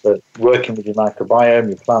 that working with your microbiome,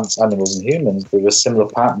 your plants, animals, and humans, there are similar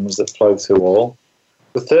patterns that flow through all.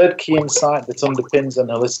 The third key insight that underpins an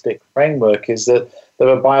holistic framework is that there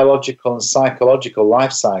are biological and psychological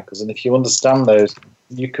life cycles, and if you understand those,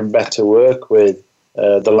 you can better work with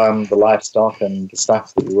the land, the livestock, and the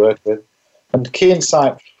staff that you work with. And key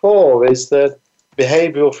insight 4 is that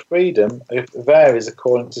behavioural freedom varies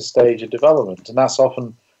according to stage of development, and that's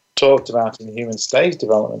often talked about in the human stage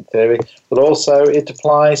development theory, but also it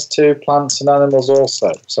applies to plants and animals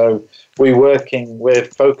also. So we're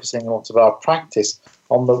focusing a lot of our practice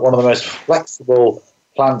on one of the most flexible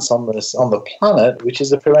plants on the planet, which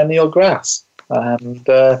is a perennial grass. And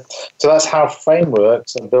so that's how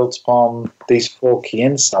frameworks are built upon these 4 key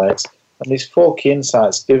insights, and these 4 key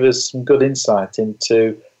insights give us some good insight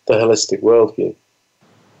into the holistic worldview.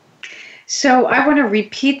 So I want to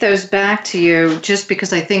repeat those back to you, just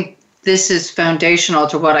because I think this is foundational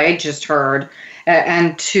to what I just heard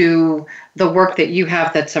and to the work that you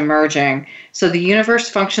have that's emerging. So the universe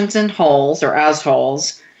functions in wholes, or as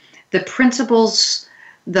wholes. The principles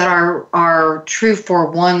that are true for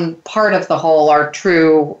one part of the whole are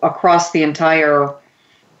true across the entire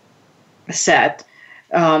set.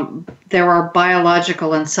 There are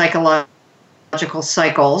biological and psychological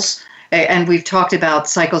cycles. And we've talked about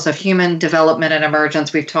cycles of human development and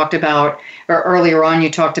emergence. We've talked about, or earlier on, you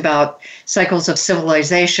talked about cycles of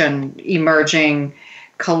civilization emerging,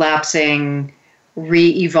 collapsing,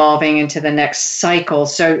 re-evolving into the next cycle.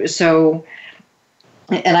 So,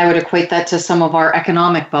 and I would equate that to some of our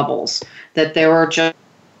economic bubbles, that there are just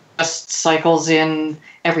cycles in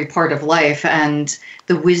every part of life, and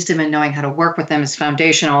the wisdom in knowing how to work with them is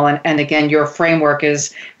foundational. And again, your framework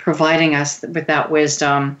is providing us with that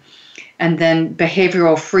wisdom. And then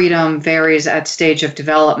behavioral freedom varies at stage of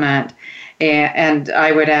development. And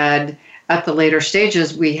I would add, at the later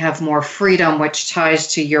stages, we have more freedom, which ties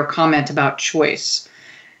to your comment about choice.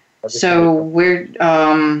 So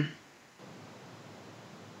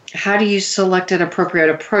how do you select an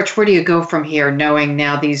appropriate approach? Where do you go from here, knowing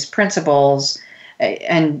now these principles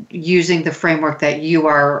and using the framework that you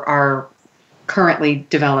are currently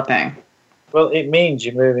developing? Well, it means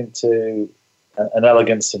you're moving to an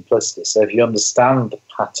elegant simplicity. So if you understand the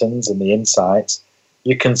patterns and the insights,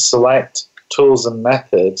 you can select tools and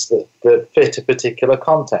methods that fit a particular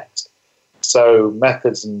context. So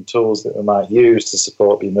methods and tools that we might use to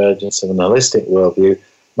support the emergence of an holistic worldview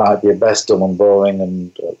might be best dull and boring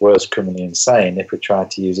and worst criminally insane if we try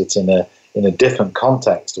to use it in a different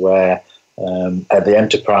context where the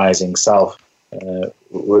enterprising self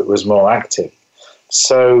was more active.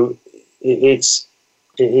 So it's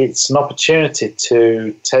an opportunity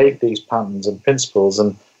to take these patterns and principles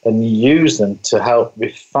and use them to help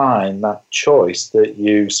refine that choice that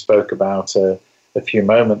you spoke about a few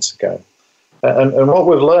moments ago. And what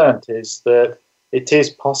we've learned is that it is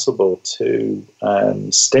possible to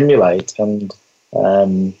stimulate and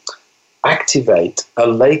activate a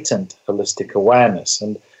latent holistic awareness.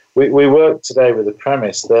 And we work today with the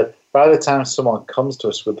premise that by the time someone comes to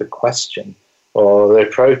us with the question or they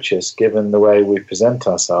approach us, given the way we present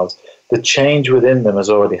ourselves, the change within them has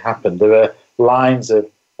already happened. There are lines of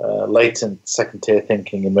latent second-tier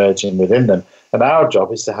thinking emerging within them, and our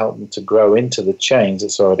job is to help them to grow into the change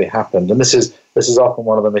that's already happened. And this is often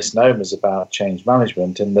one of the misnomers about change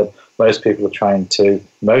management, in that most people are trying to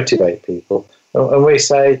motivate people, and we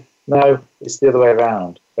say, no, it's the other way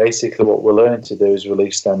around. Basically, what we're learning to do is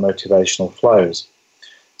release their motivational flows.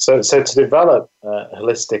 So to develop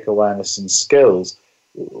holistic awareness and skills,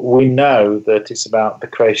 we know that it's about the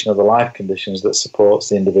creation of the life conditions that supports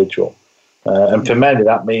the individual. And for many,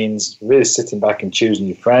 that means really sitting back and choosing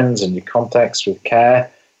your friends and your context with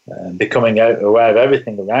care, becoming aware of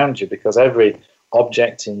everything around you, because every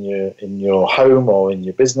object in your home or in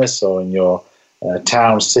your business or in your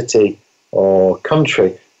town, city or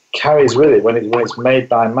country carries with it, when it's made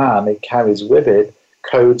by man, it carries with it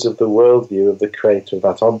codes of the worldview of the creator of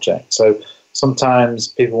that object. So sometimes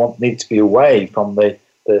people need to be away from the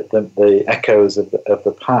echoes of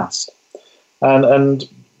the past. And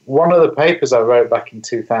one of the papers I wrote back in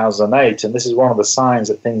 2008, and this is one of the signs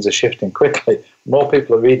that things are shifting quickly. More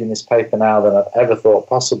people are reading this paper now than I've ever thought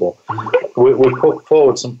possible. We put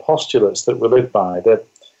forward some postulates that we live by, that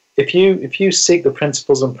if you seek the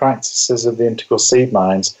principles and practices of the integral seed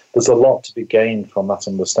minds, there's a lot to be gained from that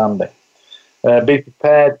understanding. Be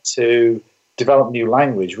prepared to develop new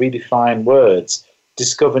language, redefine words,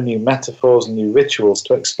 discover new metaphors and new rituals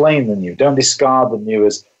to explain the new. Don't discard the new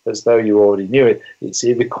as though you already knew it.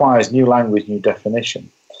 It requires new language, new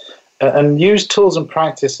definition. And use tools and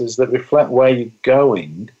practices that reflect where you're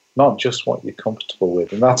going, not just what you're comfortable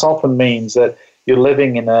with. And that often means that you're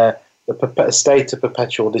living in a state of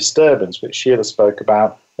perpetual disturbance, which Sheila spoke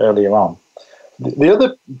about earlier on. The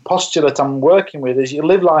other postulate I'm working with is you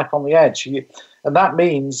live life on the edge. And that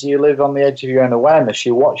means you live on the edge of your own awareness.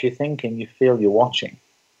 You watch your thinking, you feel you're watching.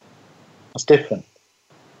 That's different.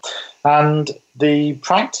 And the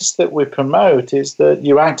practice that we promote is that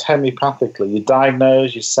you act homeopathically. You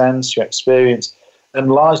diagnose, you sense, you experience,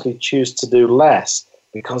 and largely choose to do less,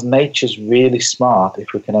 because nature's really smart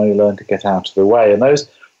if we can only learn to get out of the way. And those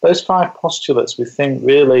 5 postulates, we think,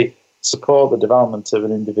 really support the development of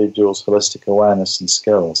an individual's holistic awareness and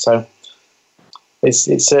skills. So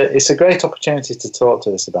it's a great opportunity to talk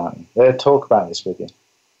to us about it. Talk about this with you.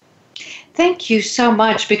 Thank you so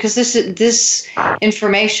much, because this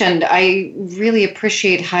information, I really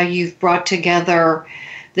appreciate how you've brought together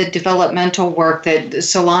the developmental work that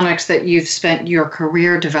Solonics that you've spent your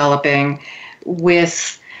career developing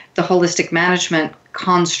with the holistic management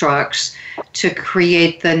constructs to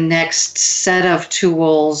create the next set of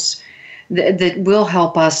tools that will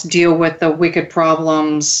help us deal with the wicked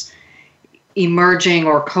problems emerging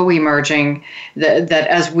or co-emerging, that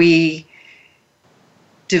as we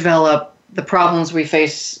develop, the problems we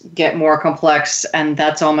face get more complex, and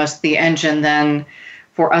that's almost the engine then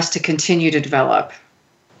for us to continue to develop.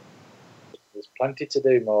 There's plenty to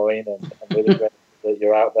do, Maureen, and I'm really grateful that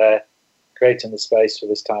you're out there creating the space for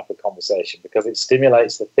this type of conversation, because it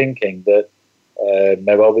stimulates the thinking that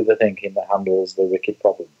may well be the thinking that handles the wicked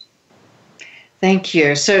problems. Thank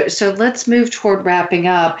you. So let's move toward wrapping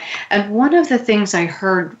up. And one of the things I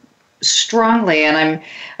heard strongly, and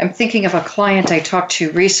I'm thinking of a client I talked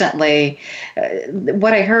to recently,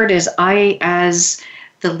 what I heard is I, as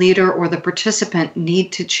the leader or the participant,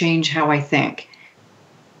 need to change how I think.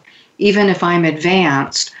 Even if I'm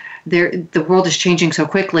advanced, the world is changing so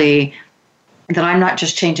quickly that I'm not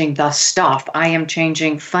just changing the stuff, I am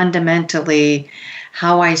changing fundamentally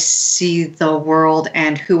how I see the world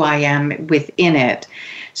and who I am within it.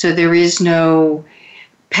 So there is no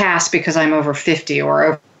past because I'm over 50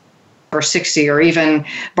 or over 60, or even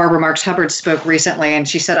Barbara Marx Hubbard spoke recently and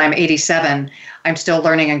she said, I'm 87, I'm still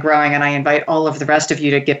learning and growing, and I invite all of the rest of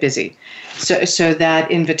you to get busy. So that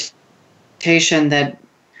invitation that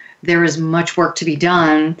there is much work to be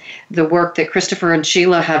done. The work that Christopher and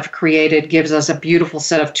Sheila have created gives us a beautiful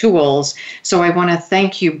set of tools. So I want to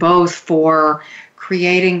thank you both for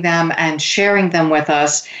creating them and sharing them with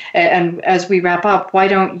us. And as we wrap up, why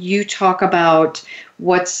don't you talk about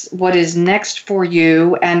what is next for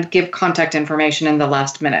you and give contact information in the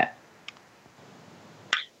last minute?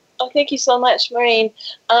 Oh, thank you so much, Maureen.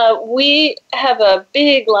 We have a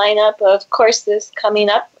big lineup of courses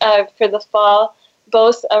coming up for the fall,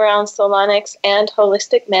 both around Solonics and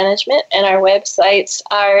holistic management, and our websites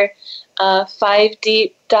are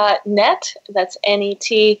 5deep.net, that's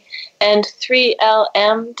NET, and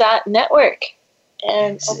 3lm.network.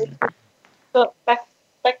 And so back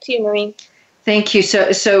to you, Maureen. Thank you. So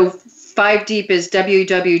 5deep is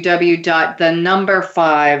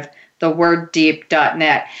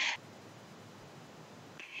www.5deep.net.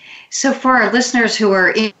 So for our listeners who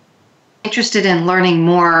are interested in learning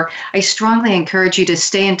more, I strongly encourage you to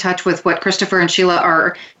stay in touch with what Christopher and Sheila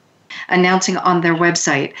are announcing on their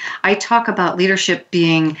website. I talk about leadership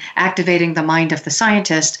being activating the mind of the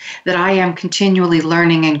scientist, that I am continually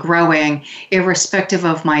learning and growing, irrespective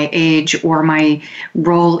of my age or my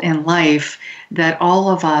role in life, that all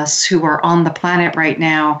of us who are on the planet right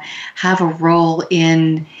now have a role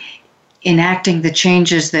in enacting the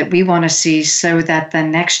changes that we want to see so that the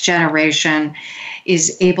next generation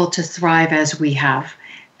is able to thrive as we have.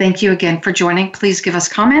 Thank you again for joining. Please give us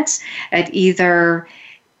comments at either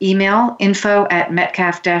email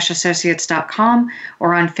info@metcalf-associates.com,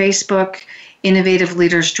 or on Facebook, Innovative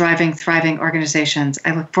Leaders Driving Thriving Organizations.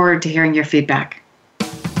 I look forward to hearing your feedback.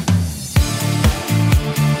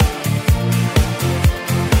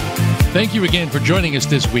 Thank you again for joining us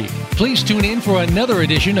this week. Please tune in for another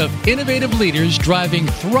edition of Innovative Leaders Driving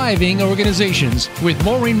Thriving Organizations with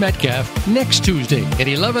Maureen Metcalf next Tuesday at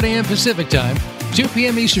 11 a.m. Pacific Time, 2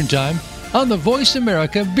 p.m. Eastern Time on the Voice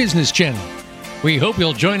America Business Channel. We hope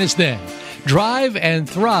you'll join us then. Drive and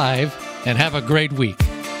thrive, and have a great week.